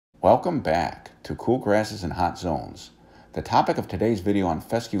Welcome back to Cool Grasses and Hot Zones. The topic of today's video on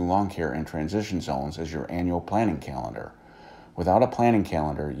fescue lawn care and transition zones is your annual planning calendar. Without a planning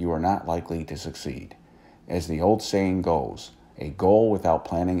calendar, you are not likely to succeed. As the old saying goes, a goal without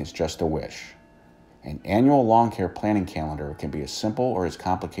planning is just a wish. An annual lawn care planning calendar can be as simple or as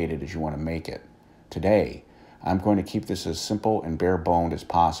complicated as you want to make it. Today, I'm going to keep this as simple and bare-boned as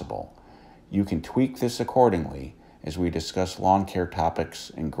possible. You can tweak this accordingly as we discuss lawn care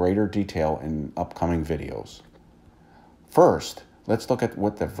topics in greater detail in upcoming videos. First, let's look at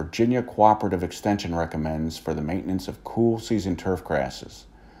what the Virginia Cooperative Extension recommends for the maintenance of cool season turf grasses.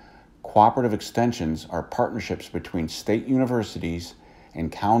 Cooperative extensions are partnerships between state universities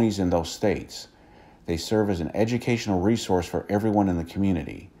and counties in those states. They serve as an educational resource for everyone in the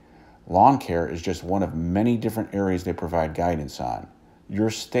community. Lawn care is just one of many different areas they provide guidance on. Your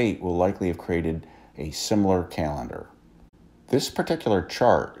state will likely have created a similar calendar. This particular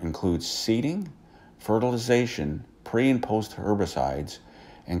chart includes seeding, fertilization, pre and post herbicides,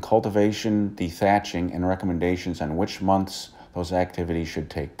 and cultivation, dethatching, and recommendations on which months those activities should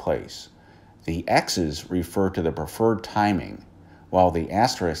take place. The X's refer to the preferred timing, while the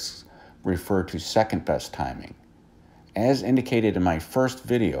asterisks refer to second best timing. As indicated in my first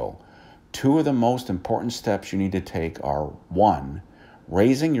video, two of the most important steps you need to take are 1.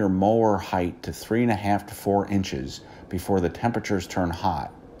 Raising your mower height to 3.5 to 4 inches before the temperatures turn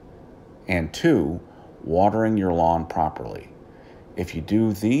hot, and 2. Watering your lawn properly. If you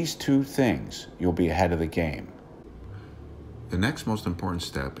do these two things, you'll be ahead of the game. The next most important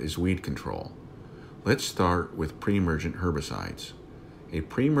step is weed control. Let's start with pre-emergent herbicides. A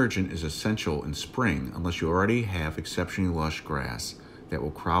pre-emergent is essential in spring unless you already have exceptionally lush grass that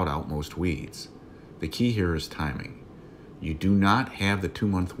will crowd out most weeds. The key here is timing. You do not have the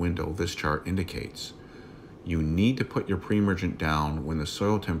 2-month window this chart indicates. You need to put your pre-emergent down when the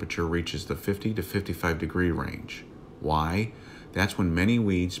soil temperature reaches the 50 to 55 degree range. Why? That's when many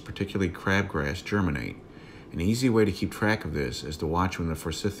weeds, particularly crabgrass, germinate. An easy way to keep track of this is to watch when the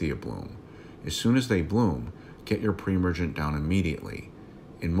forsythia bloom. As soon as they bloom, get your pre-emergent down immediately.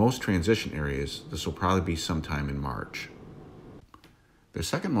 In most transition areas, this will probably be sometime in March. The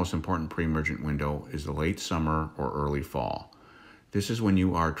second most important pre-emergent window is the late summer or early fall. This is when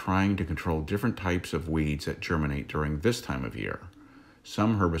you are trying to control different types of weeds that germinate during this time of year.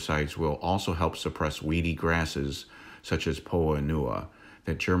 Some herbicides will also help suppress weedy grasses, such as poa annua,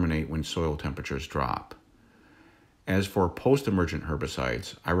 that germinate when soil temperatures drop. As for post-emergent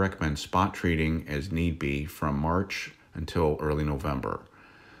herbicides, I recommend spot treating as need be from March until early November.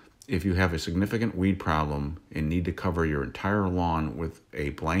 If you have a significant weed problem and need to cover your entire lawn with a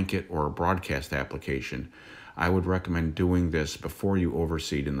blanket or a broadcast application, I would recommend doing this before you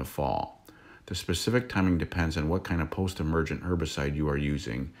overseed in the fall. The specific timing depends on what kind of post-emergent herbicide you are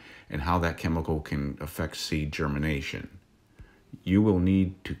using and how that chemical can affect seed germination. You will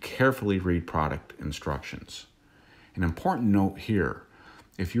need to carefully read product instructions. An important note here,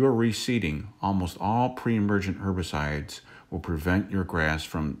 if you are reseeding, almost all pre-emergent herbicides will prevent your grass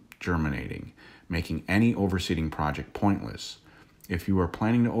from germinating, making any overseeding project pointless. If you are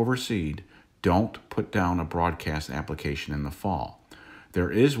planning to overseed, don't put down a broadcast application in the fall.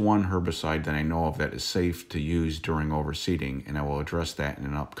 There is one herbicide that I know of that is safe to use during overseeding, and I will address that in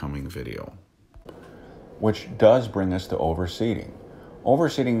an upcoming video. Which does bring us to overseeding.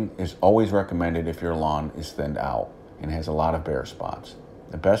 Overseeding is always recommended if your lawn is thinned out and has a lot of bare spots.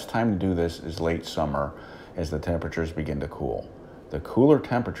 The best time to do this is late summer as the temperatures begin to cool. The cooler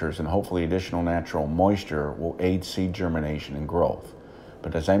temperatures and hopefully additional natural moisture will aid seed germination and growth.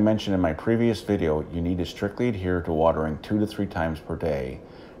 But as I mentioned in my previous video, you need to strictly adhere to watering 2 to 3 times per day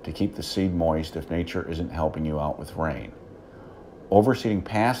to keep the seed moist if nature isn't helping you out with rain. Overseeding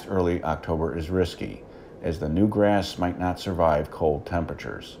past early October is risky, as the new grass might not survive cold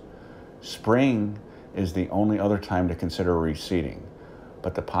temperatures. Spring is the only other time to consider reseeding,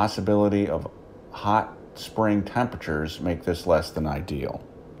 but the possibility of hot spring temperatures make this less than ideal.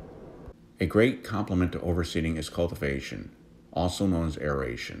 A great complement to overseeding is cultivation, also known as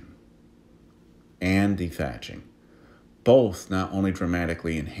aeration, and dethatching. Both not only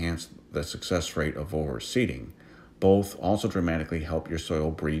dramatically enhance the success rate of overseeding, both also dramatically help your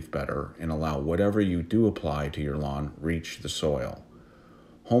soil breathe better and allow whatever you do apply to your lawn reach the soil.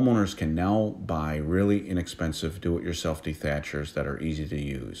 Homeowners can now buy really inexpensive do-it-yourself dethatchers that are easy to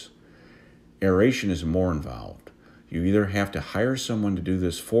use. Aeration is more involved. You either have to hire someone to do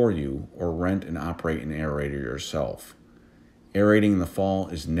this for you or rent and operate an aerator yourself. Aerating in the fall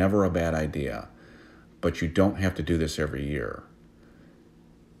is never a bad idea, but you don't have to do this every year.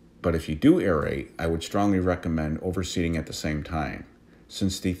 But if you do aerate, I would strongly recommend overseeding at the same time.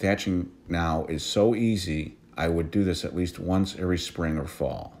 Since dethatching now is so easy, I would do this at least once every spring or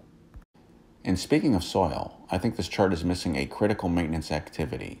fall. And speaking of soil, I think this chart is missing a critical maintenance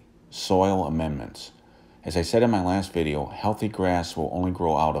activity: soil amendments. As I said in my last video, healthy grass will only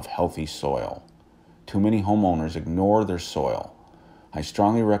grow out of healthy soil. Too many homeowners ignore their soil. I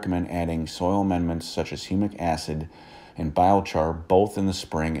strongly recommend adding soil amendments such as humic acid and biochar both in the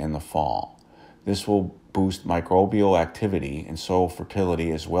spring and the fall. This will boost microbial activity and soil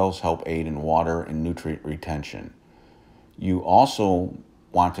fertility, as well as help aid in water and nutrient retention. You also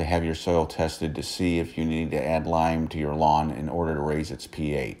want to have your soil tested to see if you need to add lime to your lawn in order to raise its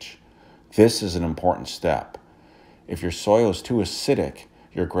pH. This is an important step. If your soil is too acidic,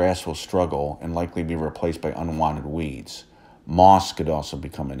 your grass will struggle and likely be replaced by unwanted weeds. Moss could also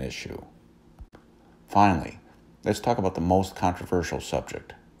become an issue. Finally, let's talk about the most controversial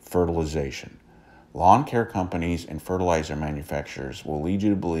subject: fertilization. Lawn care companies and fertilizer manufacturers will lead you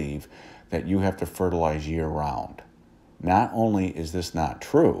to believe that you have to fertilize year-round. Not only is this not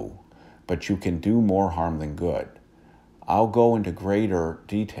true, but you can do more harm than good. I'll go into greater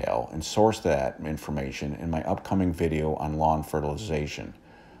detail and source that information in my upcoming video on lawn fertilization.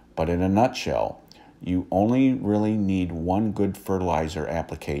 But in a nutshell, you only really need one good fertilizer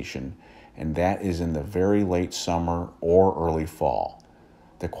application, and that is in the very late summer or early fall.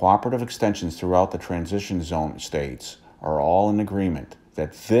 The cooperative extensions throughout the transition zone states are all in agreement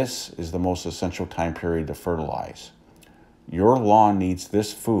that this is the most essential time period to fertilize. Your lawn needs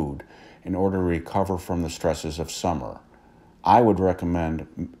this food in order to recover from the stresses of summer. I would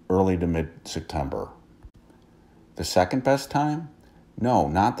recommend early to mid-September. The second best time? No,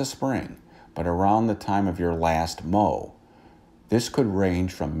 not the spring, but around the time of your last mow. This could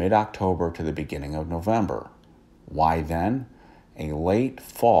range from mid-October to the beginning of November. Why then? A late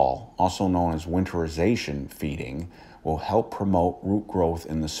fall, also known as winterization feeding, will help promote root growth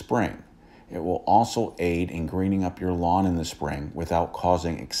in the spring. It will also aid in greening up your lawn in the spring without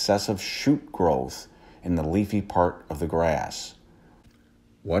causing excessive shoot growth in the leafy part of the grass.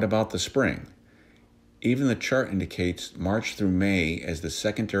 What about the spring? Even the chart indicates March through May as the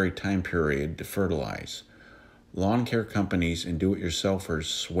secondary time period to fertilize. Lawn care companies and do-it-yourselfers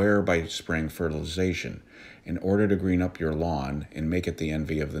swear by spring fertilization in order to green up your lawn and make it the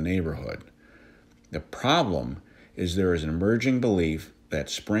envy of the neighborhood. The problem is there is an emerging belief that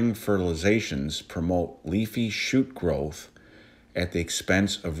spring fertilizations promote leafy shoot growth at the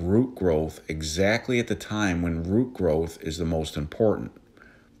expense of root growth exactly at the time when root growth is the most important.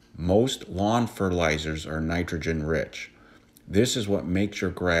 Most lawn fertilizers are nitrogen rich. This is what makes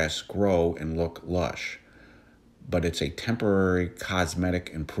your grass grow and look lush, but it's a temporary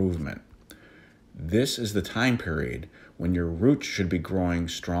cosmetic improvement. This is the time period when your roots should be growing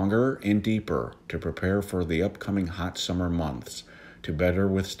stronger and deeper to prepare for the upcoming hot summer months to better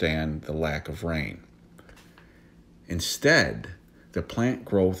withstand the lack of rain. Instead, the plant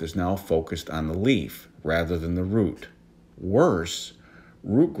growth is now focused on the leaf rather than the root. Worse,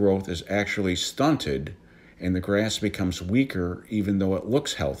 root growth is actually stunted and the grass becomes weaker even though it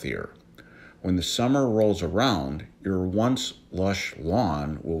looks healthier. When the summer rolls around, your once lush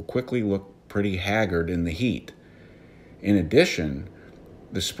lawn will quickly look pretty haggard in the heat. In addition,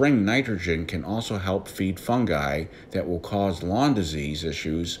 the spring nitrogen can also help feed fungi that will cause lawn disease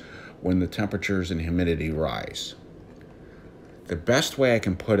issues when the temperatures and humidity rise. The best way I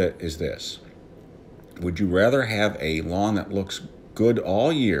can put it is this: would you rather have a lawn that looks good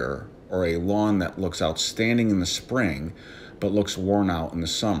all year or a lawn that looks outstanding in the spring but looks worn out in the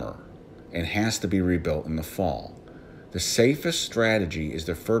summer and has to be rebuilt in the fall? The safest strategy is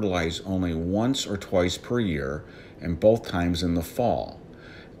to fertilize only once or twice per year, and both times in the fall.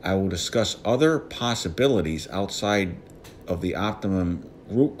 I will discuss other possibilities outside of the optimum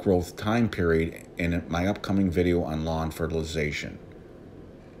root growth time period in my upcoming video on lawn fertilization.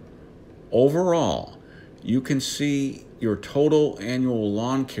 Overall, you can see your total annual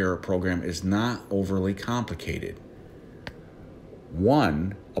lawn care program is not overly complicated.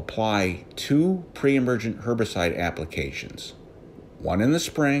 1. Apply 2 pre-emergent herbicide applications, one in the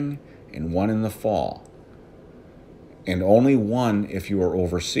spring and one in the fall, and only one if you are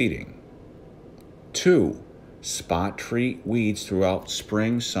overseeding. 2. Spot treat weeds throughout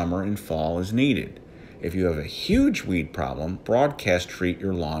spring, summer, and fall as needed. If you have a huge weed problem, broadcast treat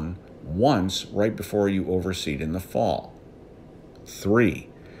your lawn once right before you overseed in the fall. 3.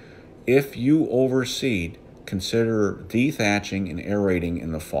 If you overseed, consider dethatching and aerating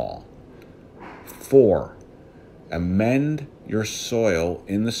in the fall. 4. Amend your soil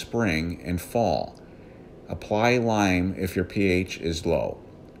in the spring and fall. Apply lime if your pH is low.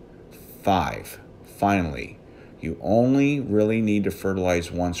 5. Finally, You only really need to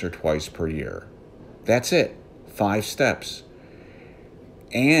fertilize once or twice per year. That's it. 5 steps.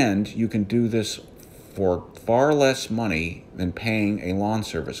 And you can do this for far less money than paying a lawn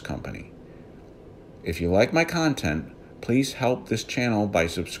service company. If you like my content, please help this channel by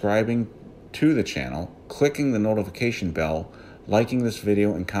subscribing to the channel, clicking the notification bell, liking this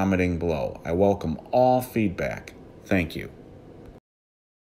video, and commenting below. I welcome all feedback. Thank you.